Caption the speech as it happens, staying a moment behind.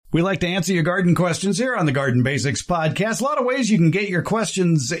We like to answer your garden questions here on the Garden Basics podcast. A lot of ways you can get your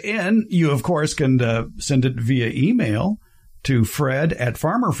questions in. You, of course, can send it via email to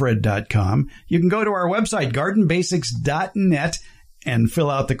fred@farmerfred.com. You can go to our website, gardenbasics.net, and fill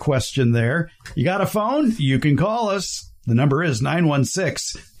out the question there. You got a phone? You can call us. The number is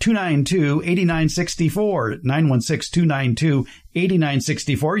 916-292-8964,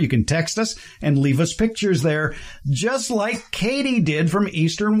 916-292-8964. You can text us and leave us pictures there, just like Katie did from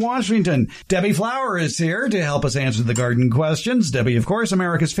Eastern Washington. Debbie Flower is here to help us answer the garden questions. Debbie, of course,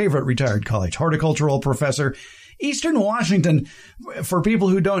 America's favorite retired college horticultural professor. Eastern Washington, for people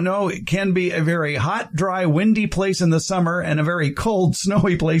who don't know, it can be a very hot, dry, windy place in the summer and a very cold,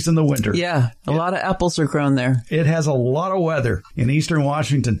 snowy place in the winter. Yeah, a lot of apples are grown there. It has a lot of weather in Eastern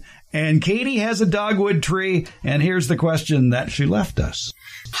Washington. And Katie has a dogwood tree, and here's the question that she left us.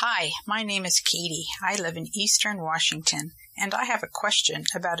 Hi, my name is Katie. I live in Eastern Washington, and I have a question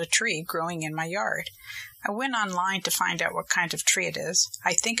about a tree growing in my yard. I went online to find out what kind of tree it is.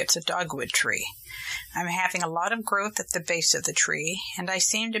 I think it's a dogwood tree. I'm having a lot of growth at the base of the tree, and I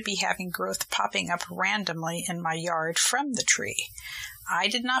seem to be having growth popping up randomly in my yard from the tree. I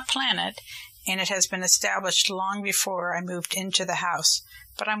did not plant it, and it has been established long before I moved into the house.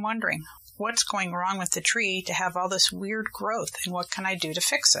 But I'm wondering, what's going wrong with the tree to have all this weird growth, and what can I do to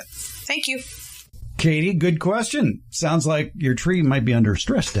fix it? Thank you. Katie, good question. Sounds like your tree might be under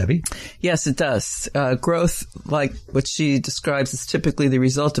stress, Debbie. Yes, it does. Growth, like what she describes, is typically the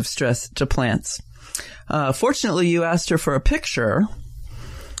result of stress to plants. Fortunately, you asked her for a picture,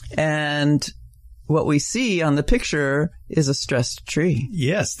 and what we see on the picture is a stressed tree.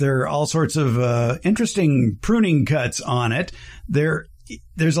 Yes, there are all sorts of interesting pruning cuts on it.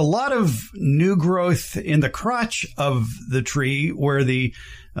 There's a lot of new growth in the crotch of the tree where the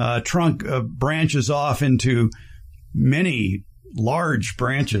trunk branches off into many large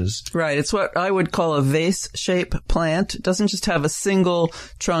branches. Right. It's what I would call a vase-shaped plant. It doesn't just have a single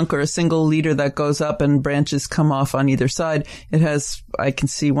trunk or a single leader that goes up and branches come off on either side. It has, I can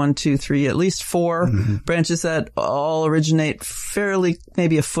see 1, 2, 3, at least 4 branches that all originate fairly,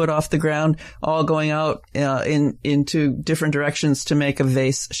 maybe a foot off the ground, all going out into different directions to make a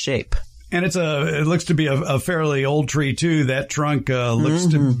vase shape. And it looks to be a fairly old tree too. That trunk looks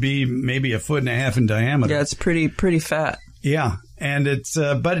to be maybe 1.5 feet in diameter. Yeah, it's pretty fat. Yeah, and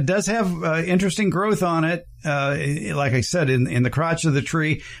but it does have interesting growth on it. Like I said, in the crotch of the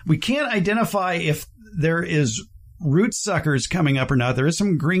tree, we can't identify if there is root suckers coming up or not. There is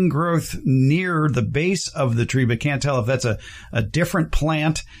some green growth near the base of the tree, but can't tell if that's a different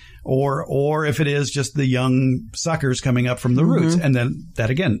plant or if it is just the young suckers coming up from the roots. And then that,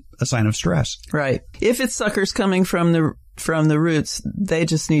 again, a sign of stress. Right. If it's suckers coming from the roots, they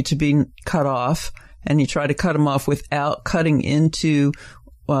just need to be cut off. And you try to cut them off without cutting into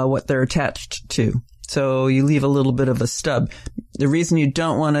what they're attached to. So you leave a little bit of a stub. The reason you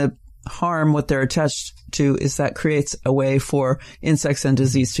don't want to harm what they're attached to is that creates a way for insects and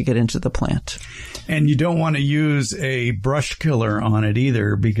disease to get into the plant. And you don't want to use a brush killer on it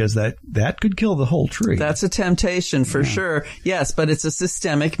either, because that could kill the whole tree. That's a temptation for sure. Yes, but it's a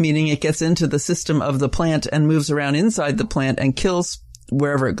systemic, meaning it gets into the system of the plant and moves around inside the plant and kills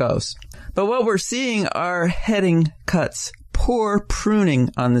wherever it goes. But what we're seeing are heading cuts, poor pruning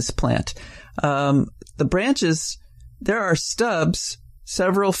on this plant. The branches, there are stubs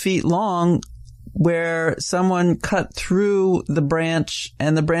several feet long where someone cut through the branch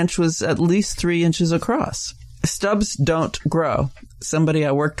and the branch was at least 3 inches across. Stubs don't grow. Somebody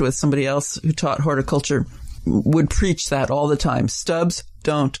I worked with, somebody else who taught horticulture, would preach that all the time. Stubs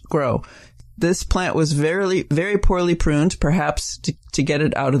don't grow. This plant was very, very poorly pruned, perhaps to get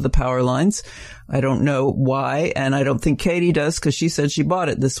it out of the power lines. I don't know why, and I don't think Katie does, because she said she bought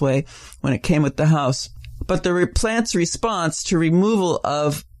it this way when it came with the house. But the plant's response to removal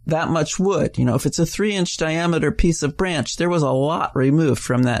of that much wood, if it's a 3-inch diameter piece of branch, there was a lot removed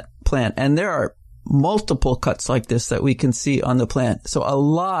from that plant. And there are multiple cuts like this that we can see on the plant. So a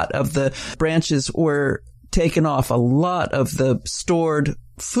lot of the branches were taken off. A lot of the stored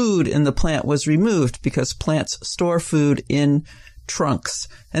food in the plant was removed because plants store food in trunks.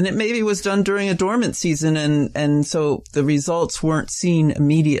 And it maybe was done during a dormant season, and so the results weren't seen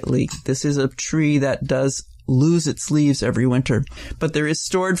immediately. This is a tree that does lose its leaves every winter. But there is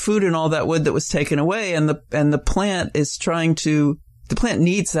stored food in all that wood that was taken away, and the plant is trying to the plant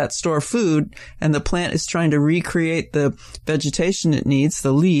needs that store food, and the plant is trying to recreate the vegetation it needs,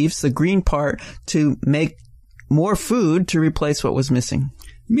 the leaves, the green part, to make more food to replace what was missing.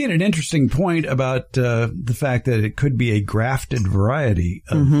 You made an interesting point about the fact that it could be a grafted variety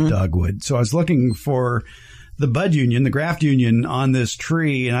of dogwood. So I was looking for the bud union, the graft union on this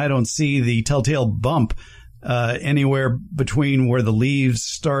tree, and I don't see the telltale bump anywhere between where the leaves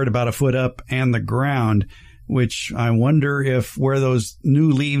start about a foot up and the ground, which I wonder if where those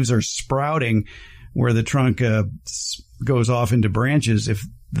new leaves are sprouting, where the trunk goes off into branches, if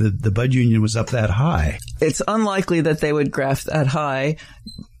the bud union was up that high. It's unlikely that they would graft that high.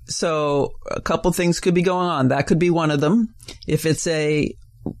 So a couple things could be going on. That could be one of them. If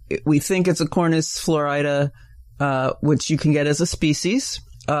we think it's a Cornus florida, which you can get as a species.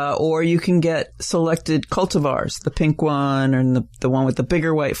 Or you can get selected cultivars, the pink one and the one with the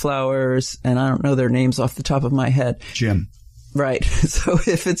bigger white flowers. And I don't know their names off the top of my head. Jim. Right. So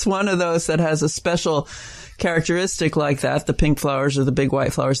if it's one of those that has a special characteristic like that, the pink flowers or the big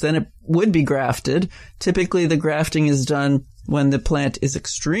white flowers, then it would be grafted. Typically, the grafting is done when the plant is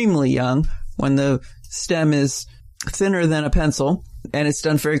extremely young, when the stem is thinner than a pencil, and it's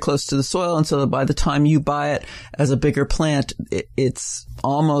done very close to the soil. And so by the time you buy it as a bigger plant, it's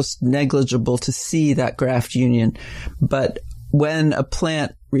almost negligible to see that graft union. But when a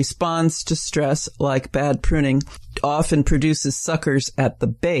plant responds to stress, like bad pruning, often produces suckers at the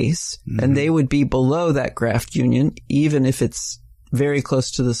base, and they would be below that graft union, even if it's very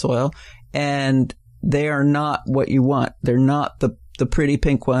close to the soil. And they are not what you want. They're not the pretty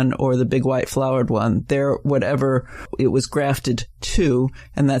pink one or the big white flowered one. They're whatever it was grafted to,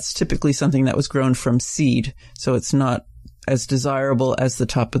 and that's typically something that was grown from seed. So it's not as desirable as the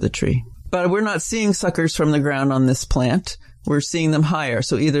top of the tree. But we're not seeing suckers from the ground on this plant. We're seeing them higher.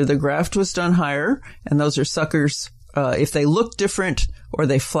 So either the graft was done higher, and those are suckers. If they look different or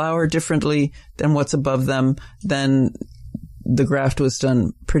they flower differently than what's above them, then the graft was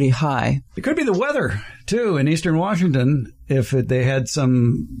done pretty high. It could be the weather, too, in eastern Washington. If they had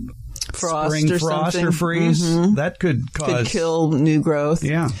some spring frost or freeze, that could kill new growth.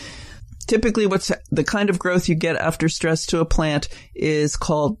 Yeah. Typically, what's the kind of growth you get after stress to a plant is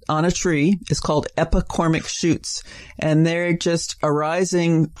called, on a tree, is called epicormic shoots. And they're just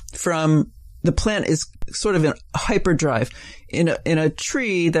arising from, the plant is sort of in hyperdrive. In a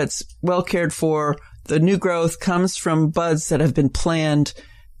tree that's well cared for, the new growth comes from buds that have been planned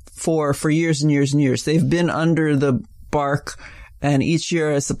for years and years and years. They've been under the bark, and each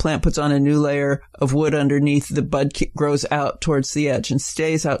year as the plant puts on a new layer of wood underneath, the bud grows out towards the edge and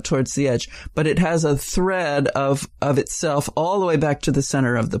stays out towards the edge. But it has a thread of itself all the way back to the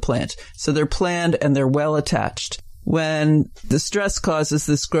center of the plant. So they're planned and they're well attached. When the stress causes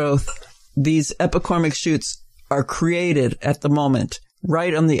this growth, these epicormic shoots are created at the moment,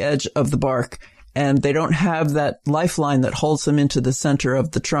 right on the edge of the bark. And they don't have that lifeline that holds them into the center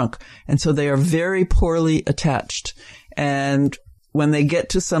of the trunk. And so they are very poorly attached. And when they get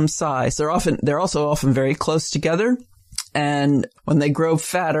to some size, they're also often very close together. And when they grow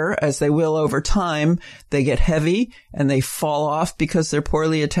fatter, as they will over time, they get heavy and they fall off because they're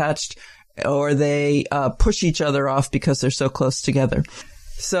poorly attached, or they push each other off because they're so close together.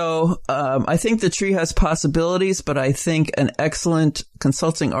 So I think the tree has possibilities, but I think an excellent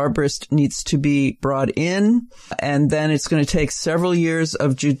consulting arborist needs to be brought in, and then it's going to take several years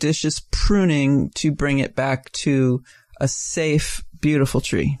of judicious pruning to bring it back to a safe, beautiful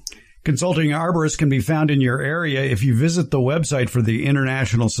tree. Consulting arborists can be found in your area if you visit the website for the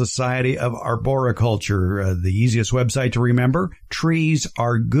International Society of Arboriculture. The easiest website to remember,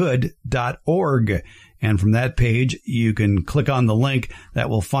 treesaregood.org. And from that page, you can click on the link that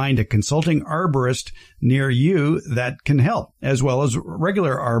will find a consulting arborist near you that can help, as well as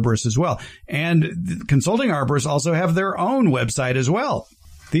regular arborists as well. And consulting arborists also have their own website as well.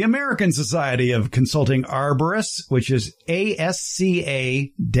 The American Society of Consulting Arborists, which is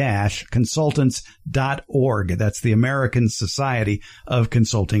ASCA-consultants.org. That's the American Society of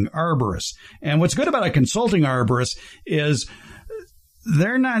Consulting Arborists. And what's good about a consulting arborist is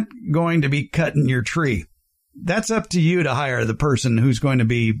they're not going to be cutting your tree. That's up to you to hire the person who's going to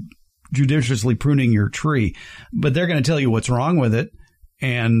be judiciously pruning your tree. But they're going to tell you what's wrong with it.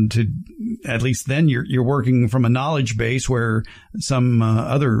 And at least then you're working from a knowledge base where some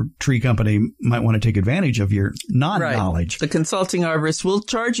other tree company might want to take advantage of your non-knowledge. Right. The consulting arborist will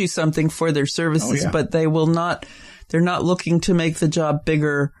charge you something for their services, but they're not looking to make the job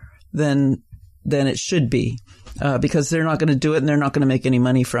bigger than it should be. Because they're not going to do it and they're not going to make any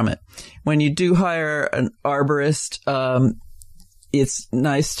money from it. When you do hire an arborist, it's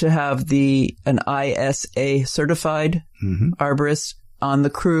nice to have an ISA certified arborist on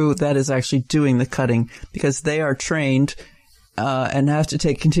the crew that is actually doing the cutting, because they are trained and have to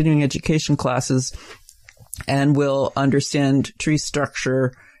take continuing education classes and will understand tree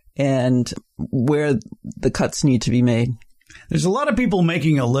structure and where the cuts need to be made. There's a lot of people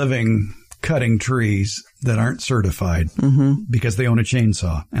making a living cutting trees that aren't certified because they own a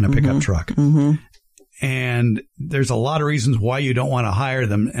chainsaw and a pickup truck. And there's a lot of reasons why you don't want to hire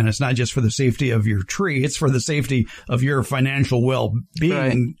them. And it's not just for the safety of your tree. It's for the safety of your financial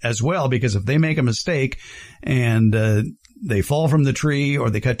well-being as well. Because if they make a mistake and they fall from the tree or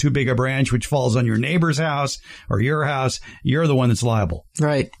they cut too big a branch, which falls on your neighbor's house or your house, you're the one that's liable.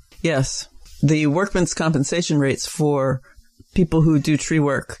 Right. Yes. The workman's compensation rates for people who do tree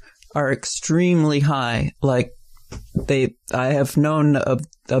work are extremely high. Like I have known of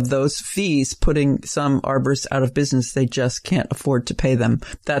those fees putting some arborists out of business. They just can't afford to pay them.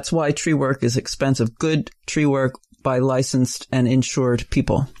 That's why tree work is expensive. Good tree work by licensed and insured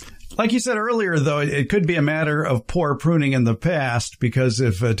people. Like you said earlier, though, it could be a matter of poor pruning in the past, because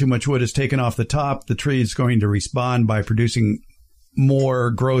if too much wood is taken off the top, the tree is going to respond by producing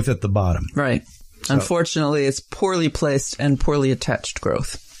more growth at the bottom. Right. So, unfortunately, it's poorly placed and poorly attached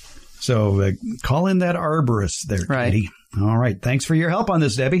growth. So call in that arborist there, Katie. All right. Thanks for your help on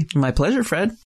this, Debbie. My pleasure, Fred.